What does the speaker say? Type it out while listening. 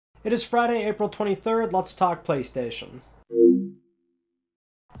It is Friday, April 23rd. Let's talk PlayStation.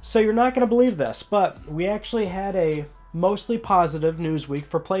 So you're not going to believe this, but we actually had a mostly positive news week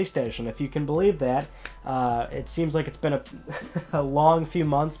for PlayStation, if you can believe that. It seems like it's been a long few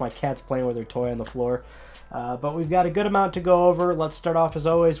months. My cat's playing with her toy on the floor. But we've got a good amount to go over. Let's start off, as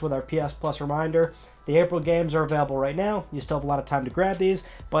always, with our PS Plus reminder. The April games are available right now. You still have a lot of time to grab these,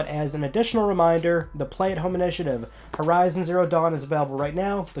 but as an additional reminder, the Play at Home initiative, Horizon Zero Dawn is available right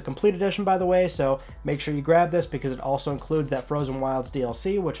now, the complete edition, by the way, so make sure you grab this because it also includes that Frozen Wilds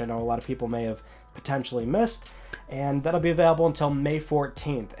DLC, which I know a lot of people may have potentially missed, and that'll be available until May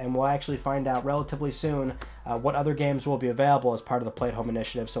 14th, and we'll actually find out relatively soon what other games will be available as part of the Play at Home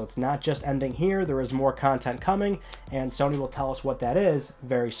initiative, so it's not just ending here, there is more content coming, and Sony will tell us what that is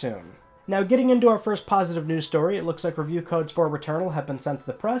very soon. Now, getting into our first positive news story, it looks like review codes for Returnal have been sent to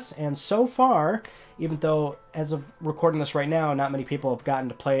the press, and so far, even though as of recording this right now, not many people have gotten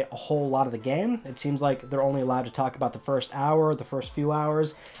to play a whole lot of the game, it seems like they're only allowed to talk about the first hour, the first few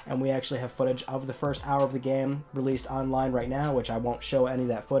hours, and we actually have footage of the first hour of the game released online right now, which I won't show any of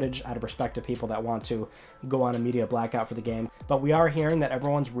that footage out of respect to people that want to go on a media blackout for the game. But we are hearing that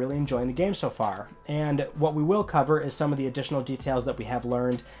everyone's really enjoying the game so far, and what we will cover is some of the additional details that we have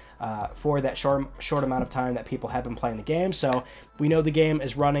learned for that short amount of time that people have been playing the game. So we know the game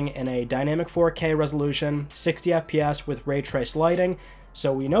is running in a dynamic 4K resolution, 60 FPS with ray trace lighting.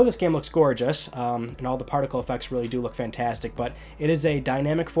 So we know this game looks gorgeous, and all the particle effects really do look fantastic, but it is a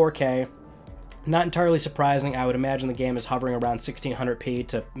dynamic 4K. Not entirely surprising. I would imagine the game is hovering around 1600p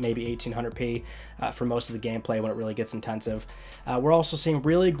to maybe 1800p for most of the gameplay when it really gets intensive. We're also seeing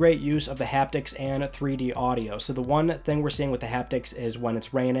really great use of the haptics and 3D audio. So the one thing we're seeing with the haptics is when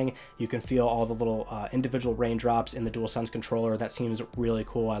it's raining, you can feel all the little individual raindrops in the DualSense controller. That seems really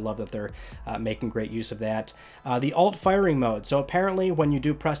cool. I love that they're making great use of that. The alt firing mode. So apparently when you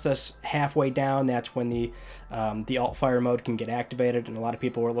do press this halfway down, that's when the alt fire mode can get activated, and a lot of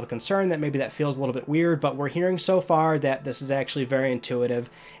people were a little concerned that maybe that feels a little bit weird, but we're hearing so far that this is actually very intuitive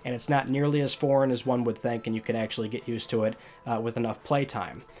and it's not nearly as foreign as one would think, and you can actually get used to it with enough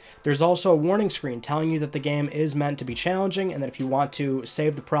playtime. There's also a warning screen telling you that the game is meant to be challenging and that if you want to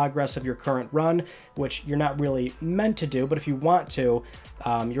save the progress of your current run, which you're not really meant to do, but if you want to,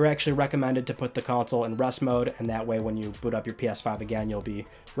 you're actually recommended to put the console in rest mode, and that way when you boot up your PS5 again, you'll be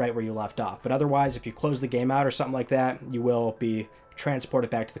right where you left off. But otherwise, if you close the game out or something like that, you will be transported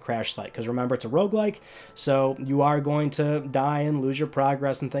back to the crash site, because remember, it's a roguelike, so you are going to die and lose your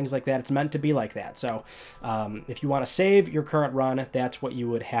progress and things like that. It's meant to be like that. So if you want to save your current run, that's what you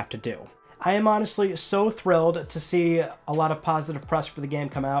would have to do. I am honestly so thrilled to see a lot of positive press for the game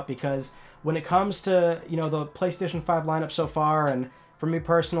come out, because when it comes to, you know, the PlayStation 5 lineup so far, and for me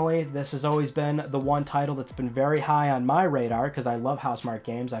personally, this has always been the one title that's been very high on my radar because I love Housemarque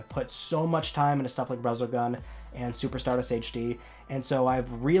games. I've put so much time into stuff like Resogun and Super Stardust HD, and so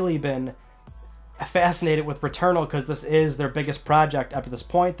I've really been fascinated with Returnal because this is their biggest project up to this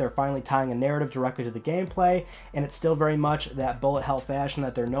point. They're finally tying a narrative directly to the gameplay, and it's still very much that bullet hell fashion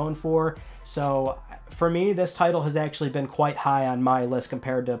that they're known for. So for me, this title has actually been quite high on my list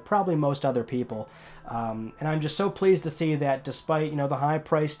compared to probably most other people. And I'm just so pleased to see that despite, you know, the high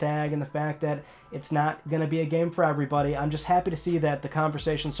price tag and the fact that it's not going to be a game for everybody, I'm just happy to see that the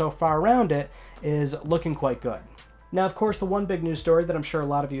conversation so far around it is looking quite good. Now, of course, the one big news story that I'm sure a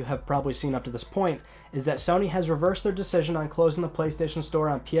lot of you have probably seen up to this point is that Sony has reversed their decision on closing the PlayStation Store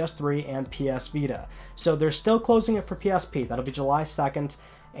on PS3 and PS Vita. So they're still closing it for PSP. That'll be July 2nd.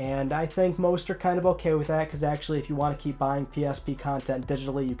 And I think most are kind of okay with that, because actually if you want to keep buying PSP content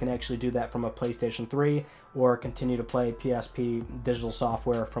digitally, you can actually do that from a PlayStation 3 or continue to play PSP digital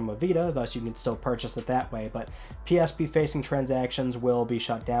software from a Vita, thus you can still purchase it that way. But PSP facing transactions will be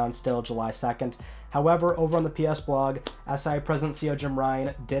shut down still July 2nd. However, over on the PS blog, SI President CEO Jim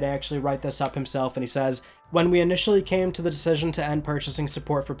Ryan did actually write this up himself, and he says, "When we initially came to the decision to end purchasing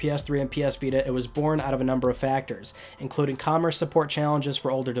support for PS3 and PS Vita, it was born out of a number of factors, including commerce support challenges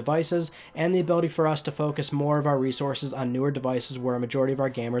for older devices and the ability for us to focus more of our resources on newer devices where a majority of our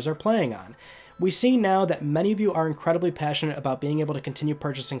gamers are playing on. We see now that many of you are incredibly passionate about being able to continue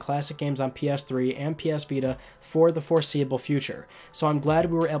purchasing classic games on PS3 and PS Vita for the foreseeable future, so I'm glad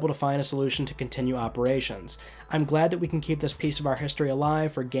we were able to find a solution to continue operations. I'm glad that we can keep this piece of our history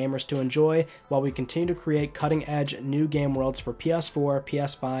alive for gamers to enjoy while we continue to create cutting-edge new game worlds for PS4,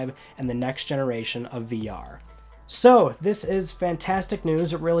 PS5, and the next generation of VR." So, this is fantastic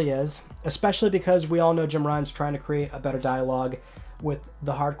news, it really is, especially because we all know Jim Ryan's trying to create a better dialogue with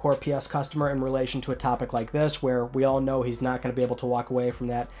the hardcore PS customer in relation to a topic like this, where we all know he's not going to be able to walk away from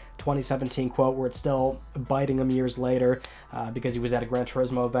that 2017 quote where it's still biting him years later because he was at a Gran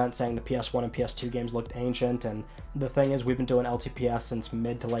Turismo event saying the PS1 and PS2 games looked ancient. And the thing is, we've been doing LTPS since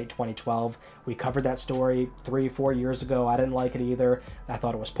mid to late 2012. We covered that story 3-4 years ago. I didn't like it either. I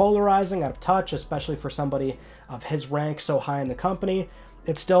thought it was polarizing, out of touch, especially for somebody of his rank so high in the company.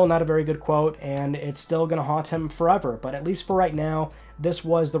 It's still not a very good quote, and it's still going to haunt him forever. But at least for right now, this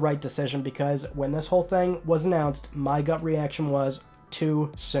was the right decision, because when this whole thing was announced, my gut reaction was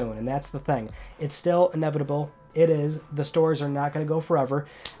too soon. And that's the thing. It's still inevitable. It is. The stores are not going to go forever.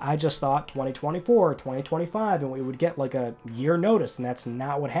 I just thought 2024, 2025, and we would get like a year notice, and that's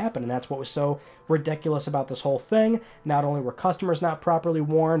not what happened. And that's what was so ridiculous about this whole thing. Not only were customers not properly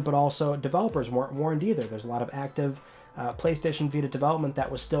warned, but also developers weren't warned either. There's a lot of active PlayStation Vita development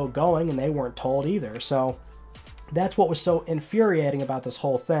that was still going, and they weren't told either. So that's what was so infuriating about this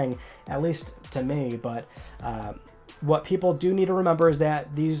whole thing, at least to me. But what people do need to remember is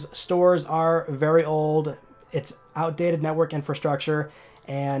that these stores are very old. It's outdated network infrastructure,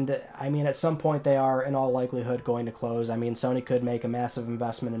 and I mean, at some point they are in all likelihood going to close. I mean, Sony could make a massive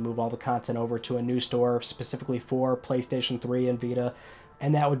investment and move all the content over to a new store specifically for PlayStation 3 and Vita,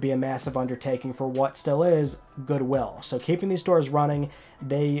 and that would be a massive undertaking for what still is goodwill. So keeping these stores running,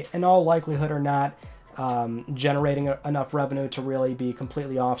 they in all likelihood are not generating enough revenue to really be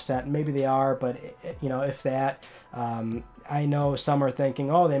completely offset. Maybe they are, but you know, if that, I know some are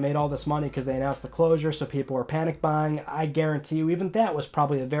thinking, oh, they made all this money because they announced the closure, so people were panic buying. I guarantee you, even that was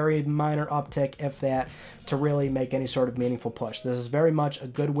probably a very minor uptick, if that, to really make any sort of meaningful push. This is very much a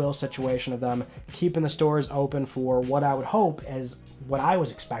goodwill situation of them keeping the stores open for what I would hope is what I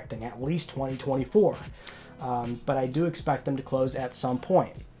was expecting, at least 2024. But I do expect them to close at some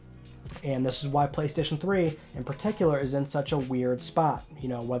point. And this is why PlayStation 3 in particular is in such a weird spot. You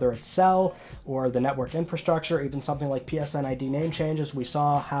know, whether it's Cell or the network infrastructure, even something like PSN ID name changes, we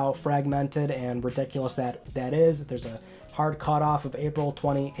saw how fragmented and ridiculous that is. There's a hard cutoff of April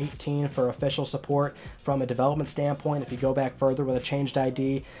 2018 for official support from a development standpoint. If you go back further with a changed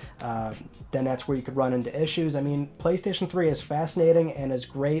ID, then that's where you could run into issues. I mean, PlayStation 3 is fascinating, and as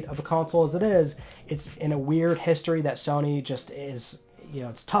great of a console as it is, it's in a weird history that Sony just is, you know,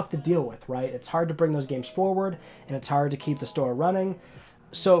 it's tough to deal with, right? It's hard to bring those games forward, and it's hard to keep the store running.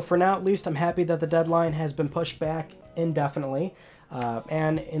 So for now, at least, I'm happy that the deadline has been pushed back indefinitely.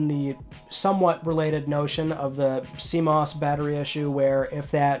 And in the somewhat related notion of the CMOS battery issue, where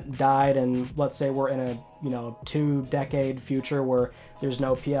if that died and let's say we're in a 2-decade future where there's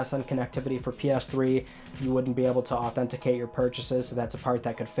no PSN connectivity for PS3, you wouldn't be able to authenticate your purchases. So that's a part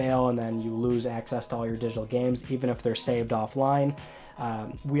that could fail, and then you lose access to all your digital games, even if they're saved offline.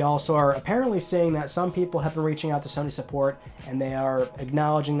 We also are apparently seeing that some people have been reaching out to Sony support, and they are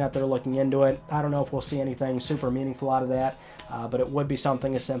acknowledging that they're looking into it. I don't know if we'll see anything super meaningful out of that, but it would be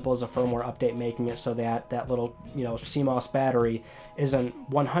something as simple as a firmware update making it so that that little CMOS battery isn't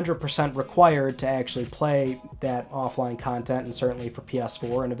 100% required to actually play that offline content, and certainly for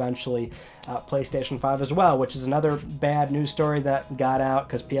PS4 and eventually PlayStation 5 as well, which is another bad news story that got out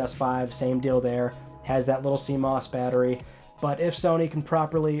because PS5, same deal there, has that little CMOS battery. But if Sony can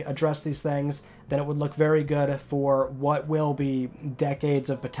properly address these things, then it would look very good for what will be decades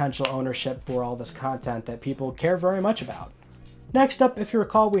of potential ownership for all this content that people care very much about. Next up, if you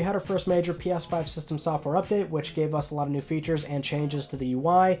recall, we had our first major PS5 system software update, which gave us a lot of new features and changes to the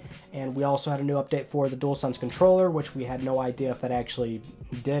UI, and we also had a new update for the DualSense controller, which we had no idea if that actually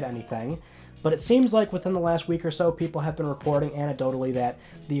did anything. But it seems like within the last week or so, people have been reporting anecdotally that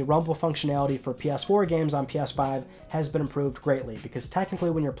the rumble functionality for PS4 games on PS5 has been improved greatly, because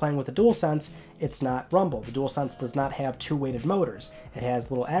technically when you're playing with the DualSense, it's not rumble. The DualSense does not have two-weighted motors. It has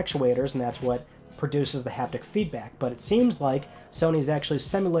little actuators, and that's what produces the haptic feedback. But it seems like Sony's actually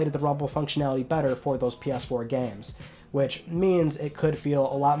simulated the rumble functionality better for those PS4 games, which means it could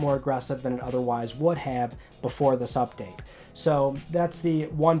feel a lot more aggressive than it otherwise would have before this update. So that's the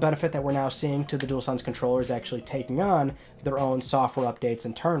one benefit that we're now seeing to the DualSense controllers actually taking on their own software updates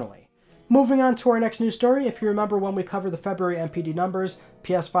internally. Moving on to our next news story, if you remember when we covered the February MPD numbers,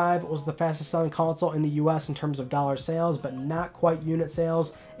 PS5 was the fastest selling console in the US in terms of dollar sales, but not quite unit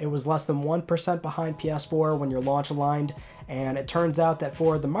sales. It was less than 1% behind PS4 when you're launch aligned, and it turns out that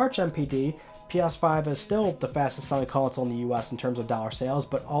for the March MPD, PS5 is still the fastest selling console in the US in terms of dollar sales,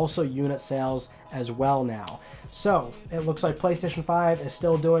 but also unit sales as well now. So it looks like PlayStation 5 is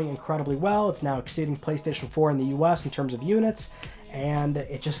still doing incredibly well. It's now exceeding PlayStation 4 in the US in terms of units, and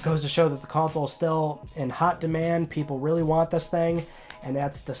it just goes to show that the console is still in hot demand. People really want this thing, and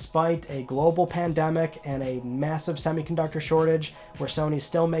that's despite a global pandemic and a massive semiconductor shortage, where Sony's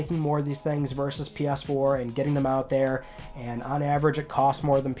still making more of these things versus PS4 and getting them out there, and on average it costs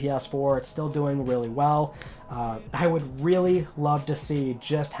more than PS4. It's still doing really well. I would really love to see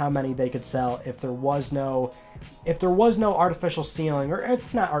just how many they could sell if there was no artificial ceiling, or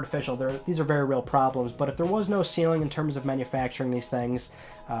it's not artificial, these are very real problems, but if there was no ceiling in terms of manufacturing these things,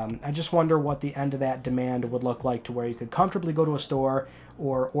 I just wonder what the end of that demand would look like, to where you could comfortably go to a store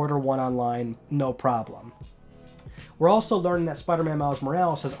or order one online, no problem. We're also learning that Spider-Man Miles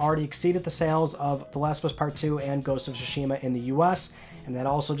Morales has already exceeded the sales of The Last of Us Part 2 and Ghost of Tsushima in the US, and that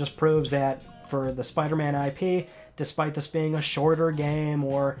also just proves that for the Spider-Man IP, despite this being a shorter game,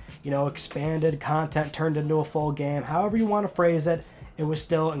 or, expanded content turned into a full game, however you want to phrase it, it was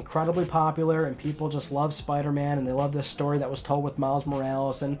still incredibly popular, and people just love Spider-Man, and they love this story that was told with Miles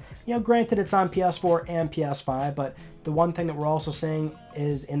Morales. And, granted, it's on PS4 and PS5, but the one thing that we're also seeing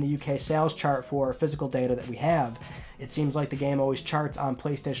is in the UK sales chart for physical data that we have, it seems like the game always charts on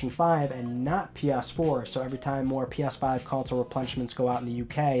PlayStation 5 and not PS4, so every time more PS5 console replenishments go out in the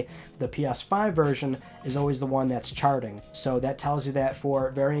UK, the PS5 version is always the one that's charting. So that tells you that for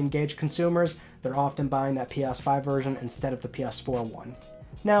very engaged consumers, they're often buying that PS5 version instead of the PS4 one.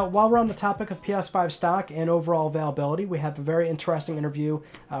 Now, while we're on the topic of PS5 stock and overall availability, we have a very interesting interview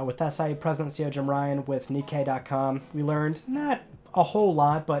with SIE President CEO Jim Ryan with Nikkei.com. We learned not a whole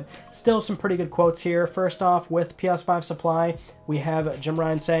lot, but still some pretty good quotes here. First off, with PS5 supply, we have Jim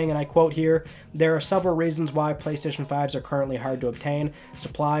Ryan saying, and I quote here, "There are several reasons why PlayStation 5s are currently hard to obtain.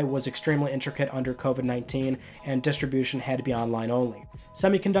 Supply was extremely intricate under COVID-19, and distribution had to be online only.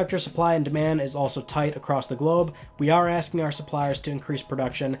 Semiconductor supply and demand is also tight across the globe. We are asking our suppliers to increase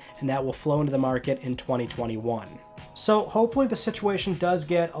production, and that will flow into the market in 2021. So hopefully the situation does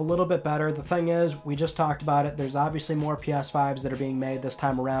get a little bit better. The thing is, we just talked about it, there's obviously more PS5s that are being made this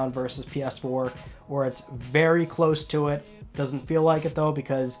time around versus PS4, or it's very close to it. Doesn't feel like it though,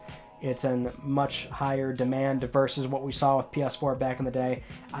 because it's in much higher demand versus what we saw with PS4 back in the day.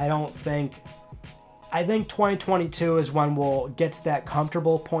 I think 2022 is when we'll get to that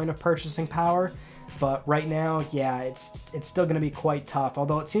comfortable point of purchasing power. But right now, yeah, it's still going to be quite tough.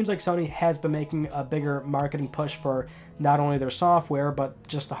 Although it seems like Sony has been making a bigger marketing push for not only their software, but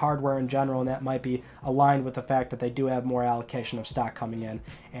just the hardware in general, and that might be aligned with the fact that they do have more allocation of stock coming in,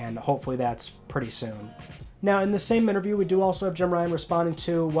 and hopefully that's pretty soon. Now, in the same interview, we do also have Jim Ryan responding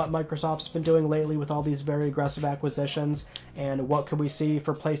to what Microsoft's been doing lately with all these very aggressive acquisitions, and what could we see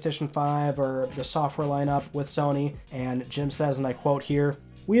for PlayStation 5 or the software lineup with Sony. And Jim says, and I quote here,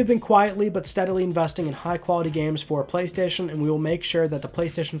 "We have been quietly but steadily investing in high-quality games for PlayStation, and we will make sure that the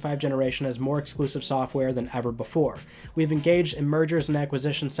PlayStation 5 generation has more exclusive software than ever before. We've engaged in mergers and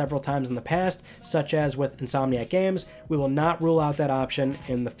acquisitions several times in the past, such as with Insomniac Games. We will not rule out that option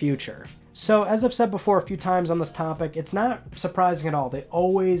in the future." So, as I've said before a few times on this topic, it's not surprising at all. They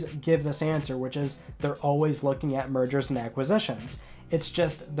always give this answer, which is they're always looking at mergers and acquisitions. It's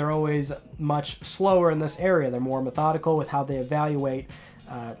just they're always much slower in this area. They're more methodical with how they evaluate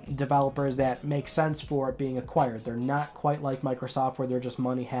developers that make sense for being acquired. They're not quite like Microsoft, where they're just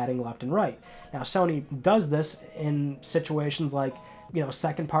money hatting left and right. Now, Sony does this in situations like,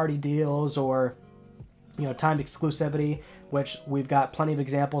 second party deals, or timed exclusivity, which we've got plenty of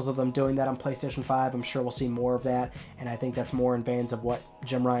examples of them doing that on PlayStation 5. I'm sure we'll see more of that, and I think that's more in veins of what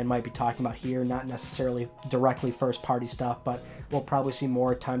Jim Ryan might be talking about here, not necessarily directly first-party stuff, but we'll probably see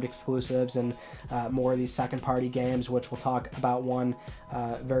more timed exclusives and more of these second-party games, which we'll talk about one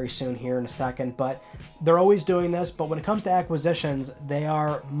very soon here in a second. But they're always doing this, but when it comes to acquisitions, they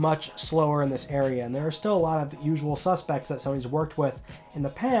are much slower in this area, and there are still a lot of usual suspects that Sony's worked with in the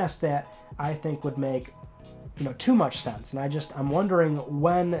past that I think would make too much sense. And I'm wondering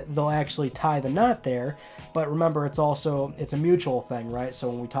when they'll actually tie the knot there. But remember, it's a mutual thing, right? So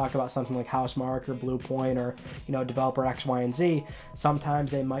when we talk about something like Housemarque or Bluepoint or, developer X, Y, and Z,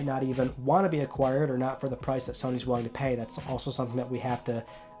 sometimes they might not even want to be acquired, or not for the price that Sony's willing to pay. That's also something that we have to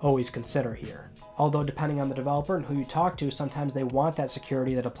always consider here. Although depending on the developer and who you talk to, sometimes they want that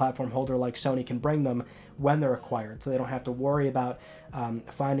security that a platform holder like Sony can bring them when they're acquired, so they don't have to worry about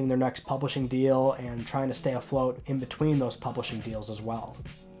finding their next publishing deal and trying to stay afloat in between those publishing deals as well.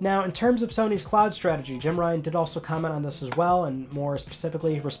 Now, in terms of Sony's cloud strategy, Jim Ryan did also comment on this as well, and more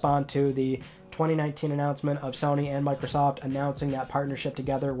specifically respond to the 2019 announcement of Sony and Microsoft announcing that partnership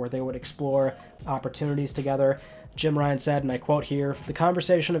together, where they would explore opportunities together. Jim Ryan said, and I quote here, "The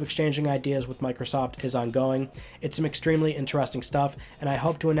conversation of exchanging ideas with Microsoft is ongoing. It's some extremely interesting stuff, and I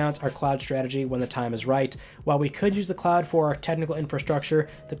hope to announce our cloud strategy when the time is right. While we could use the cloud for our technical infrastructure,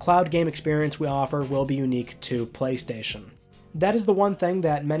 the cloud game experience we offer will be unique to PlayStation." that is the one thing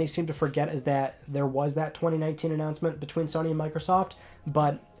that many seem to forget, is that there was that 2019 announcement between Sony and Microsoft,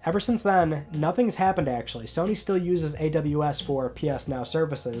 but ever since then, nothing's happened actually. Sony still uses AWS for PS Now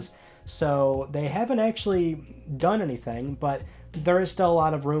services, so they haven't actually done anything, but there is still a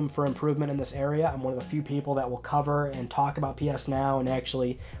lot of room for improvement in this area. I'm one of the few people that will cover and talk about PS Now and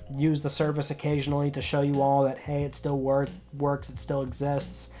actually use the service occasionally to show you all that, hey, it still works, it still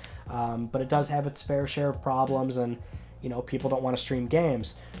exists, but it does have its fair share of problems, and you know, people don't want to stream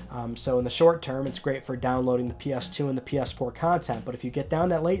games. So in the short term, it's great for downloading the PS2 and the PS4 content, but if you get down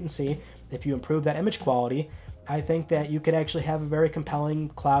that latency, if you improve that image quality, I think that you could actually have a very compelling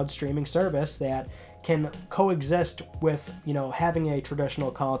cloud streaming service that can coexist with, you know, having a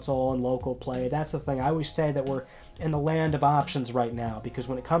traditional console and local play. That's the thing. I always say that we're in the land of options right now, because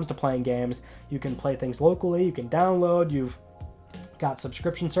when it comes to playing games, you can play things locally, you can download, you've got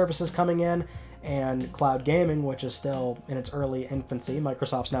subscription services coming in, and cloud gaming, which is still in its early infancy.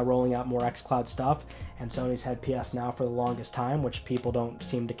 Microsoft's now rolling out more xCloud stuff, and Sony's had PS Now for the longest time, which people don't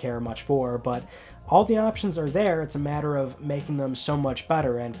seem to care much for, but all the options are there. It's a matter of making them so much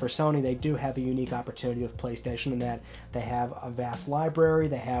better, and for Sony, they do have a unique opportunity with PlayStation in that they have a vast library,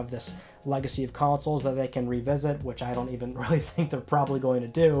 they have this legacy of consoles that they can revisit, which I don't even really think they're probably going to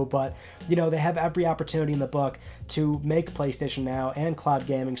do, but you know, they have every opportunity in the book to make PlayStation Now and cloud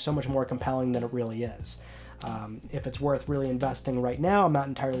gaming so much more compelling than it really is. If it's worth really investing right now, I'm not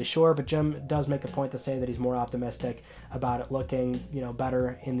entirely sure, but Jim does make a point to say that he's more optimistic about it looking, you know,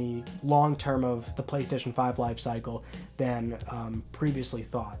 better in the long term of the PlayStation 5 life cycle than previously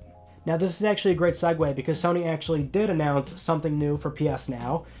thought. Now, this is actually a great segue, because Sony actually did announce something new for PS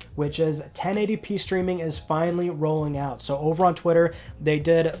Now, which is 1080p streaming is finally rolling out. So over on Twitter, they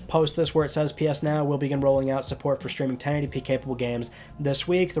did post this where it says PS Now will begin rolling out support for streaming 1080p capable games this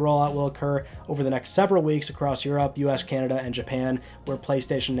week. The rollout will occur over the next several weeks across Europe, US, Canada, and Japan, where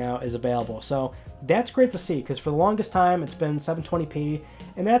PlayStation Now is available. So that's great to see, because for the longest time it's been 720p,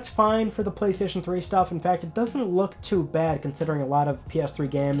 and that's fine for the PlayStation 3 stuff. In fact, it doesn't look too bad, considering a lot of PS3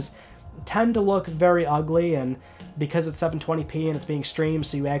 games tend to look very ugly, and because it's 720p and it's being streamed,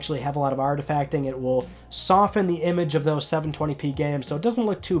 so you actually have a lot of artifacting, it will soften the image of those 720p games, so it doesn't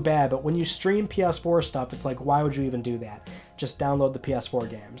look too bad. But when you stream PS4 stuff, it's like, why would you even do that? Just download the PS4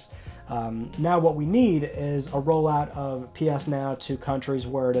 games. Now what we need is a rollout of PS Now to countries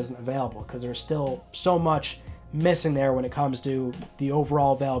where it isn't available, because there's still so much missing there when it comes to the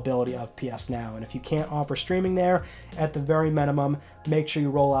overall availability of PS Now. And if you can't offer streaming there, at the very minimum, make sure you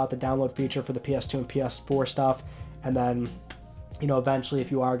roll out the download feature for the PS2 and PS4 stuff, and then, you know, eventually, if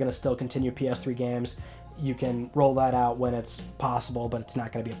you are going to still continue PS3 games, you can roll that out when it's possible, but it's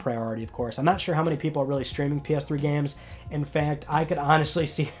not going to be a priority, of course. I'm not sure how many people are really streaming PS3 games. In fact, I could honestly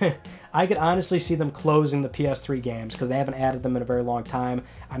see them closing the PS3 games, because they haven't added them in a very long time.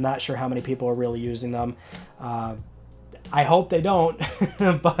 I'm not sure how many people are really using them. I hope they don't,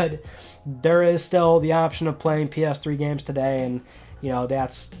 but there is still the option of playing PS3 games today, and you know,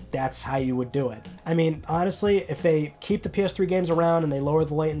 that's how you would do it. I mean, honestly, if they keep the PS3 games around and they lower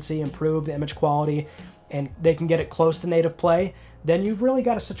the latency, improve the image quality, and they can get it close to native play, then you've really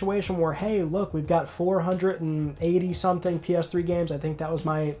got a situation where, hey, look, we've got 480-something PS3 games. I think that was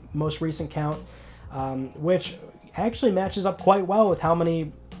my most recent count, which actually matches up quite well with how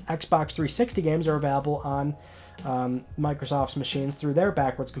many Xbox 360 games are available on Microsoft's machines through their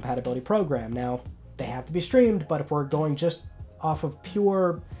backwards compatibility program. Now, they have to be streamed, but if we're going just off of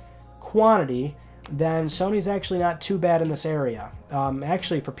pure quantity, then Sony's actually not too bad in this area.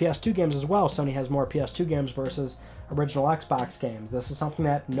 Actually, for PS2 games as well, Sony has more PS2 games versus original Xbox games. This is something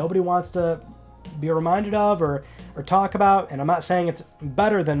that nobody wants to be reminded of or talk about, and I'm not saying it's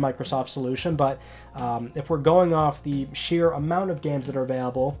better than Microsoft's solution, but if we're going off the sheer amount of games that are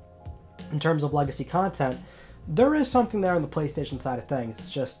available in terms of legacy content, there is something there on the PlayStation side of things.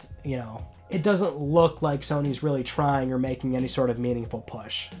 It's just, you know, it doesn't look like Sony's really trying or making any sort of meaningful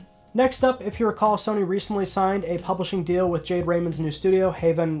push. Next up, if you recall, Sony recently signed a publishing deal with Jade Raymond's new studio,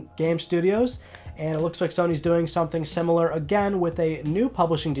 Haven Game Studios, and it looks like Sony's doing something similar again with a new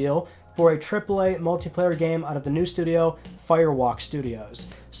publishing deal for a AAA multiplayer game out of the new studio, Firewalk Studios.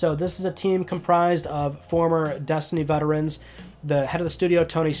 So this is a team comprised of former Destiny veterans. The head of the studio,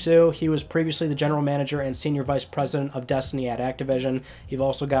 Tony Hsu, he was previously the general manager and senior vice president of Destiny at Activision. You've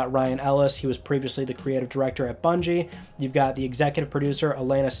also got Ryan Ellis. He was previously the creative director at Bungie. You've got the executive producer,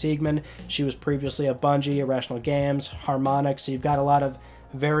 Elena Siegman. She was previously at Bungie, Irrational Games, Harmonix. So you've got a lot of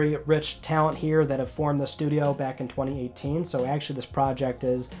very rich talent here that have formed the studio back in 2018. So actually this project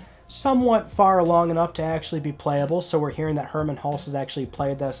is somewhat far along enough to actually be playable. So we're hearing that Herman Hulst has actually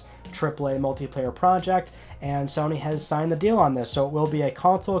played this AAA multiplayer project, and Sony has signed the deal on this. So it will be a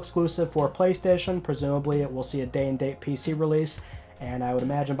console exclusive for PlayStation. Presumably it will see a day-and-date PC release, and I would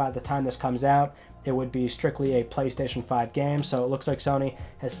imagine by the time this comes out, it would be strictly a PlayStation 5 game. So it looks like Sony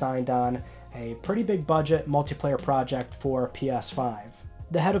has signed on a pretty big budget multiplayer project for PS5.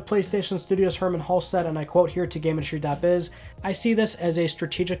 The head of PlayStation Studios, Herman Hulst, said, and I quote here to GameIndustry.biz, "I see this as a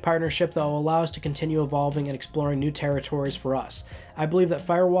strategic partnership that will allow us to continue evolving and exploring new territories for us. I believe that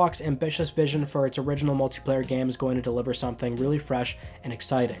Firewalk's ambitious vision for its original multiplayer game is going to deliver something really fresh and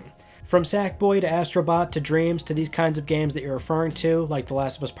exciting. From Sackboy to Astrobot to Dreams to these kinds of games that you're referring to, like The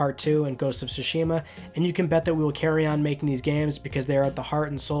Last of Us Part 2 and Ghost of Tsushima, and you can bet that we will carry on making these games because they are at the heart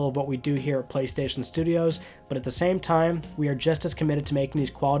and soul of what we do here at PlayStation Studios, but at the same time, we are just as committed to making these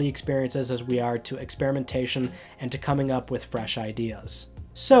quality experiences as we are to experimentation and to coming up with fresh ideas."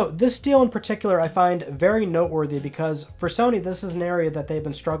 So this deal in particular I find very noteworthy because for Sony, this is an area that they've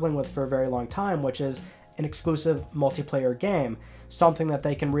been struggling with for a very long time, which is an exclusive multiplayer game, something that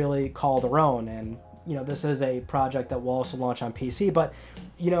they can really call their own. And you know, this is a project that will also launch on PC, but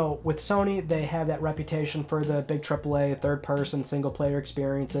you know, with Sony, they have that reputation for the big AAA third-person single-player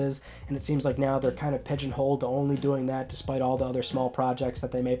experiences, and it seems like now they're kind of pigeonholed to only doing that despite all the other small projects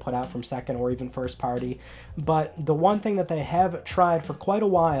that they may put out from second or even first party. But the one thing that they have tried for quite a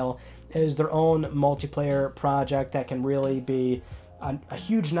while is their own multiplayer project that can really be a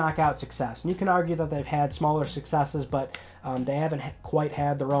huge knockout success. And you can argue that they've had smaller successes, but they haven't quite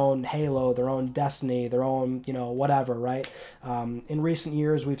had their own Halo, their own Destiny, their own, you know, whatever, right? In recent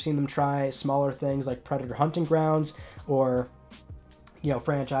years, we've seen them try smaller things like Predator Hunting Grounds, or, you know,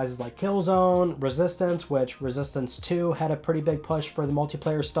 franchises like Killzone, Resistance, which Resistance 2 had a pretty big push for the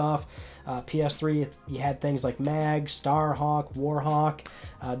multiplayer stuff. PS3, you had things like MAG, Starhawk, Warhawk.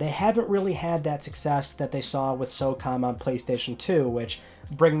 They haven't really had that success that they saw with SOCOM on PlayStation 2, which,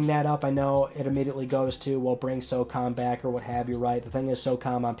 bringing that up, I know it immediately goes to, well, bring SOCOM back or what have you, right? The thing is,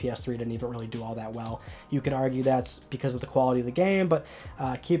 SOCOM on PS3 didn't even really do all that well. You could argue that's because of the quality of the game, but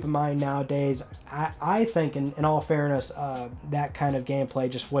keep in mind nowadays, I think, in all fairness, that kind of gameplay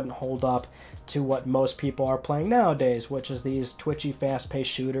just wouldn't hold up to what most people are playing nowadays, which is these twitchy, fast-paced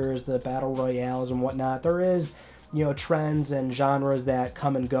shooters, the battle royales and whatnot. There is, you know, trends and genres that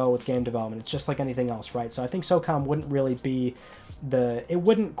come and go with game development. It's just like anything else, right? So I think SOCOM wouldn't really be it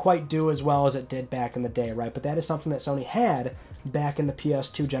wouldn't quite do as well as it did back in the day, right? But that is something that Sony had back in the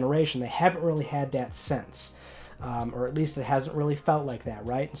PS2 generation. They haven't really had that since, or at least it hasn't really felt like that,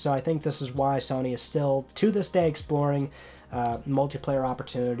 right? And so I think this is why Sony is still, to this day, exploring multiplayer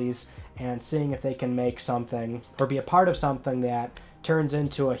opportunities and seeing if they can make something or be a part of something that turns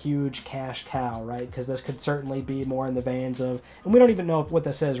into a huge cash cow, right? Because this could certainly be more in the veins of, and we don't even know what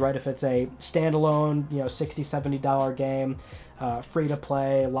this is, right? If it's a standalone, you know, $60, $70 game,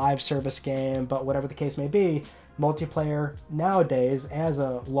 free-to-play, live service game, but whatever the case may be, multiplayer nowadays as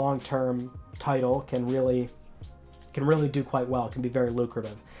a long-term title can really do quite well. It can be very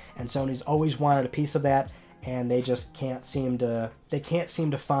lucrative. And Sony's always wanted a piece of that, and they just can't seem to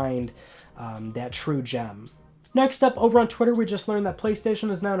find that true gem. Next up, over on Twitter, we just learned that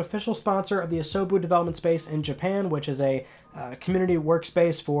PlayStation is now an official sponsor of the Asobu development space in Japan, which is a community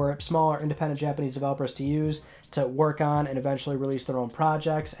workspace for smaller independent Japanese developers to use to work on and eventually release their own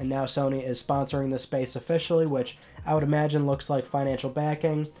projects. And now Sony is sponsoring this space officially, which I would imagine looks like financial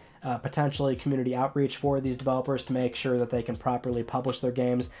backing, potentially community outreach for these developers to make sure that they can properly publish their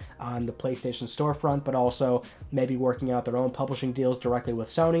games on the PlayStation storefront, but also maybe working out their own publishing deals directly with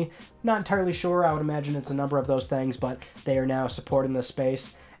Sony. Not entirely sure. I would imagine it's a number of those things, but they are now supporting this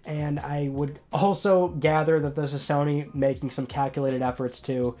space. And I would also gather that this is Sony making some calculated efforts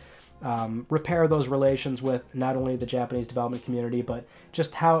to repair those relations with not only the Japanese development community, but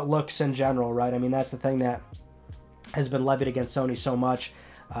just how it looks in general, right? I mean, that's the thing that has been levied against Sony so much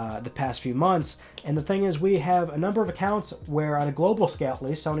the past few months. And the thing is, we have a number of accounts where, on a global scale at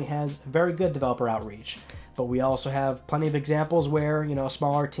least, Sony has very good developer outreach. But we also have plenty of examples where, you know,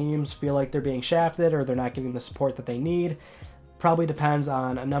 smaller teams feel like they're being shafted or they're not getting the support that they need. Probably depends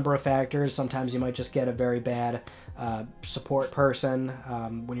on a number of factors. Sometimes you might just get a very bad support person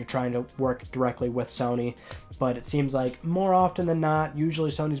when you're trying to work directly with Sony. But it seems like more often than not, usually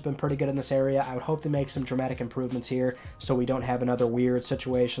Sony's been pretty good in this area. I would hope they make some dramatic improvements here so we don't have another weird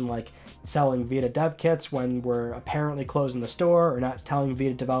situation like selling Vita dev kits when we're apparently closing the store, or not telling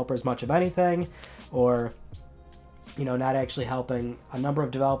Vita developers much of anything, or, not actually helping a number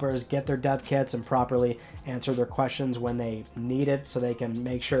of developers get their dev kits and properly answer their questions when they need it, so they can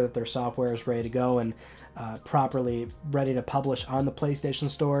make sure that their software is ready to go and properly ready to publish on the PlayStation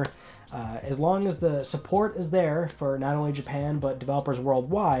Store. As long as the support is there for not only Japan but developers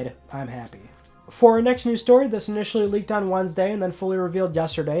worldwide, I'm happy. For our next news story, this initially leaked on Wednesday and then fully revealed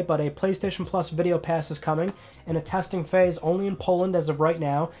yesterday, but a PlayStation Plus Video Pass is coming in a testing phase only in Poland as of right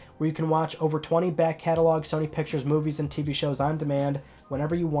now, where you can watch over 20 back catalog Sony Pictures movies and TV shows on demand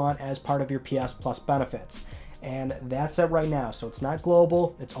whenever you want as part of your PS Plus benefits. And that's it right now, so it's not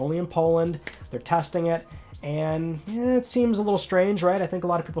global, it's only in Poland, they're testing it, and it seems a little strange, right? I think a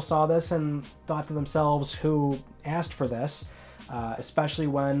lot of people saw this and thought to themselves, who asked for this? Especially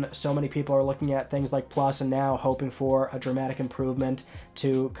when so many people are looking at things like Plus and now hoping for a dramatic improvement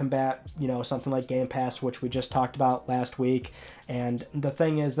to combat, something like Game Pass, which we just talked about last week. And the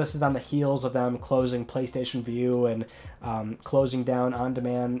thing is, this is on the heels of them closing PlayStation View and closing down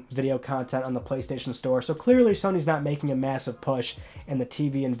on-demand video content on the PlayStation Store. So clearly Sony's not making a massive push in the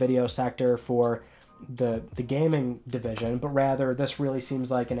TV and video sector for the gaming division, but rather this really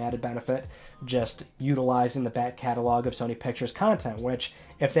seems like an added benefit, just utilizing the back catalog of Sony Pictures content, which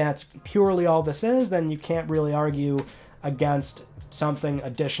if that's purely all this is, then you can't really argue against something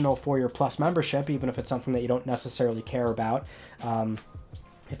additional for your Plus membership, even if it's something that you don't necessarily care about.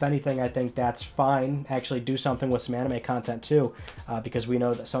 If anything, I think that's fine. Actually do something with some anime content too, because we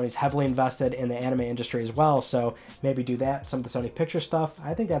know that Sony's heavily invested in the anime industry as well, so maybe do that, some of the Sony Pictures stuff.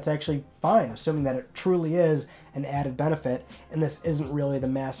 I think that's actually fine, assuming that it truly is an added benefit, and this isn't really the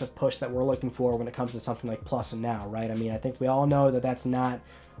massive push that we're looking for when it comes to something like Plus and Now, right? I mean, I think we all know that that's not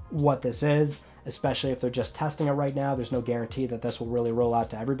what this is, especially if they're just testing it right now. There's no guarantee that this will really roll out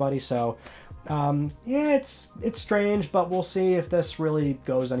to everybody, so yeah, it's strange, but we'll see if this really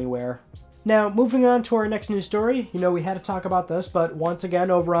goes anywhere. Now, moving on to our next news story, we had to talk about this, but once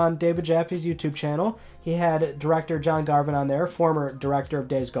again, over on David Jaffe's YouTube channel, he had director John Garvin on there, former director of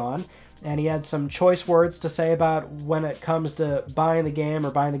Days Gone, and he had some choice words to say about when it comes to buying the game or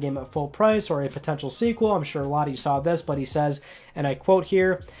buying the game at full price or a potential sequel. I'm sure a lot of you saw this, but he says, and I quote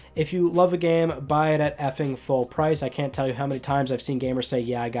here, "If you love a game, buy it at effing full price." I can't tell you how many times I've seen gamers say,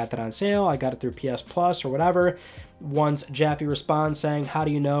 yeah, I got that on sale, I got it through PS Plus or whatever. Once Jaffe responds saying, how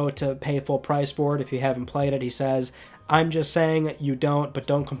do you know to pay full price for it if you haven't played it? He says, "I'm just saying you don't, but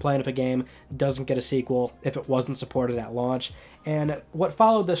don't complain if a game doesn't get a sequel if it wasn't supported at launch." And what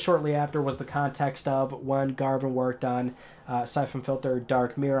followed this shortly after was the context of when Garvin worked on Siphon Filter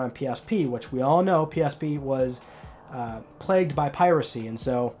Dark Mirror on PSP, which we all know PSP was plagued by piracy, and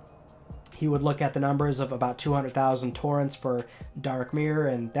so he would look at the numbers of about 200,000 torrents for Dark Mirror,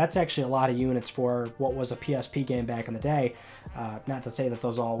 and that's actually a lot of units for what was a PSP game back in the day. Not to say that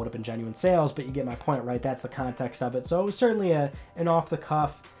those all would have been genuine sales, but you get my point, right? That's the context of it. So it was certainly an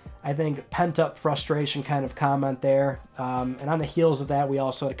off-the-cuff, I think, pent-up frustration kind of comment there. And on the heels of that, we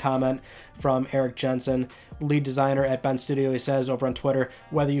also had a comment from Eric Jensen, lead designer at Ben Studio. He says over on Twitter,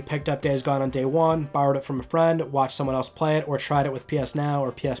 "Whether you picked up Days Gone on day one, borrowed it from a friend, watched someone else play it, or tried it with PS Now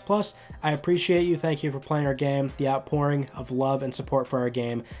or PS Plus, I appreciate you. Thank you for playing our game. The outpouring of love and support for our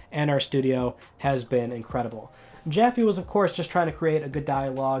game and our studio has been incredible." Jaffe was, of course, just trying to create a good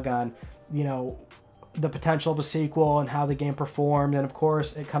dialogue on, the potential of a sequel and how the game performed, and of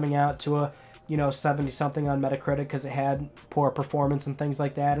course it coming out to a 70-something on Metacritic because it had poor performance and things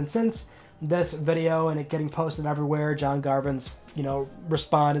like that. And since this video and it getting posted everywhere, John Garvin's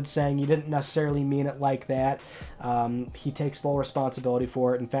responded saying he didn't necessarily mean it like that. He takes full responsibility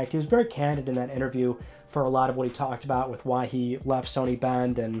for it. In fact, he was very candid in that interview for a lot of what he talked about with why he left Sony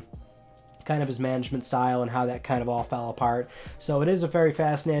Bend and kind of his management style and how that kind of all fell apart. So it is a very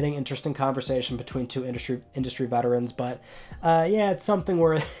fascinating, interesting conversation between two industry veterans. But yeah, it's something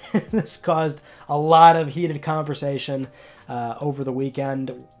where this caused a lot of heated conversation over the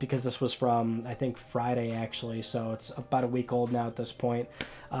weekend, because this was from, I think, Friday actually, so it's about a week old now at this point.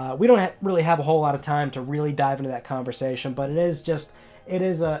 We don't really have a whole lot of time to really dive into that conversation, but it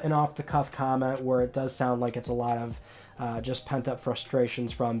is an off-the-cuff comment where it does sound like it's a lot of just pent-up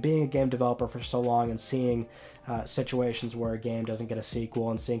frustrations from being a game developer for so long and seeing situations where a game doesn't get a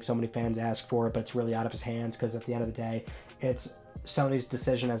sequel and seeing so many fans ask for it, but it's really out of his hands, because at the end of the day, it's Sony's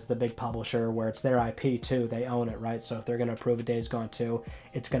decision as the big publisher, where it's their IP too. They own it, right? So if they're going to approve a Days Gone 2,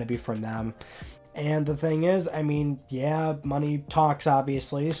 it's going to be from them. And the thing is, I mean, yeah, money talks,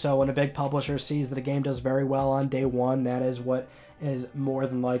 obviously. So when a big publisher sees that a game does very well on day one, that is what is more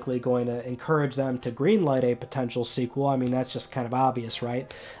than likely going to encourage them to greenlight a potential sequel. I mean, that's just kind of obvious,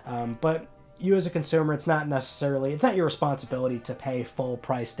 right? But you as a consumer, it's not your responsibility to pay full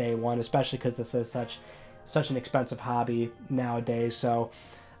price day one, especially because this is such such an expensive hobby nowadays. So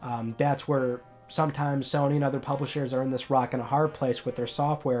that's where sometimes Sony and other publishers are in this rock and a hard place with their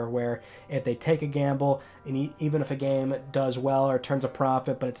software, where if they take a gamble, and even if a game does well or turns a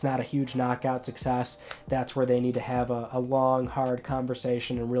profit, but it's not a huge knockout success, that's where they need to have a long, hard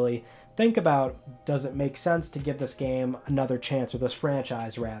conversation and really think about, does it make sense to give this game another chance, or this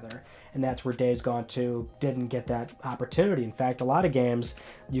franchise rather? And that's where Days Gone 2 didn't get that opportunity. In fact, a lot of games,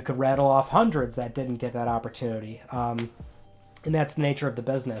 you could rattle off hundreds that didn't get that opportunity. And that's the nature of the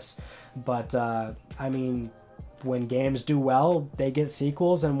business. But, I mean, when games do well, they get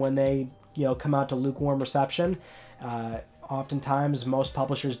sequels, and when they, come out to lukewarm reception, oftentimes most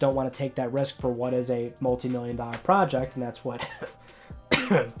publishers don't want to take that risk for what is a multi-million-dollar project, and that's what,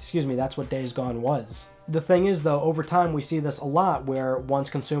 excuse me, that's what Days Gone was. The thing is, though, over time we see this a lot, where once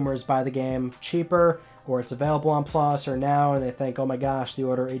consumers buy the game cheaper, or it's available on Plus or Now, and they think, oh my gosh, The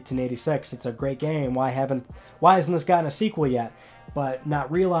Order 1886, it's a great game, why hasn't this gotten a sequel yet? But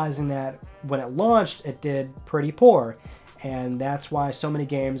not realizing that when it launched, it did pretty poor. And that's why so many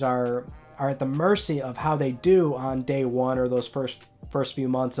games are at the mercy of how they do on day one, or those first few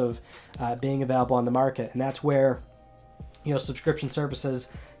months of being available on the market. And that's where, subscription services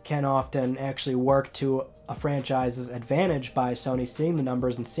can often actually work to a franchise's advantage by Sony seeing the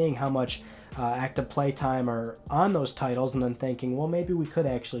numbers and seeing how much active playtime are on those titles, and then thinking, well, maybe we could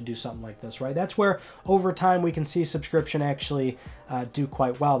actually do something like this, right? That's where over time we can see subscription actually do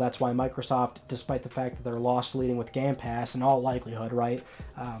quite well. That's why Microsoft, despite the fact that they're loss leading with Game Pass in all likelihood, right?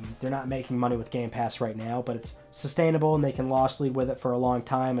 They're not making money with Game Pass right now, but it's sustainable, and they can loss lead with it for a long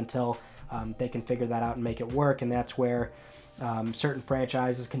time until they can figure that out and make it work. And that's where certain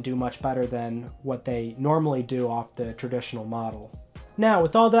franchises can do much better than what they normally do off the traditional model. Now,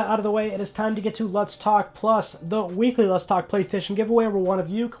 with all that out of the way, it is time to get to Let's Talk Plus, the weekly Let's Talk PlayStation giveaway, where one of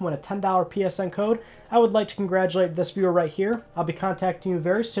you can win a $10 PSN code. I would like to congratulate this viewer right here. I'll be contacting you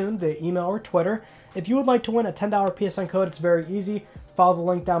very soon via email or Twitter. If you would like to win a $10 PSN code, it's very easy. Follow the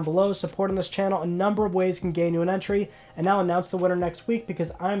link down below. Supporting this channel, a number of ways can gain you an entry, and I'll announce the winner next week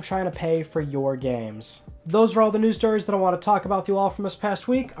because I'm trying to pay for your games. Those are all the news stories that I want to talk about with you all from this past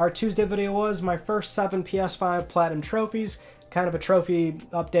week. Our Tuesday video was my first 7 PS5 Platinum trophies. Kind of a trophy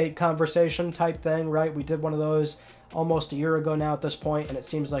update conversation type thing, right? We did one of those almost a year ago now at this point, and it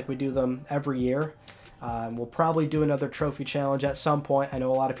seems like we do them every year. We'll probably do another trophy challenge at some point. I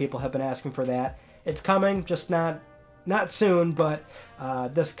know a lot of people have been asking for that. It's coming, just not soon, but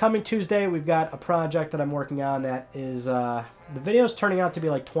this coming Tuesday, we've got a project that I'm working on that is, the video's turning out to be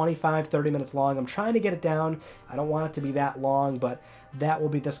like 25, 30 minutes long. I'm trying to get it down. I don't want it to be that long, but that will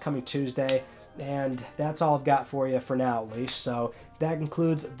be this coming Tuesday. And that's all I've got for you for now, at least. So that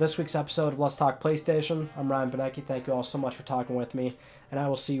concludes this week's episode of Let's Talk PlayStation. I'm Ryan Benecki. Thank you all so much for talking with me, and I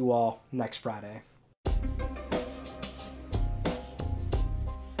will see you all next Friday.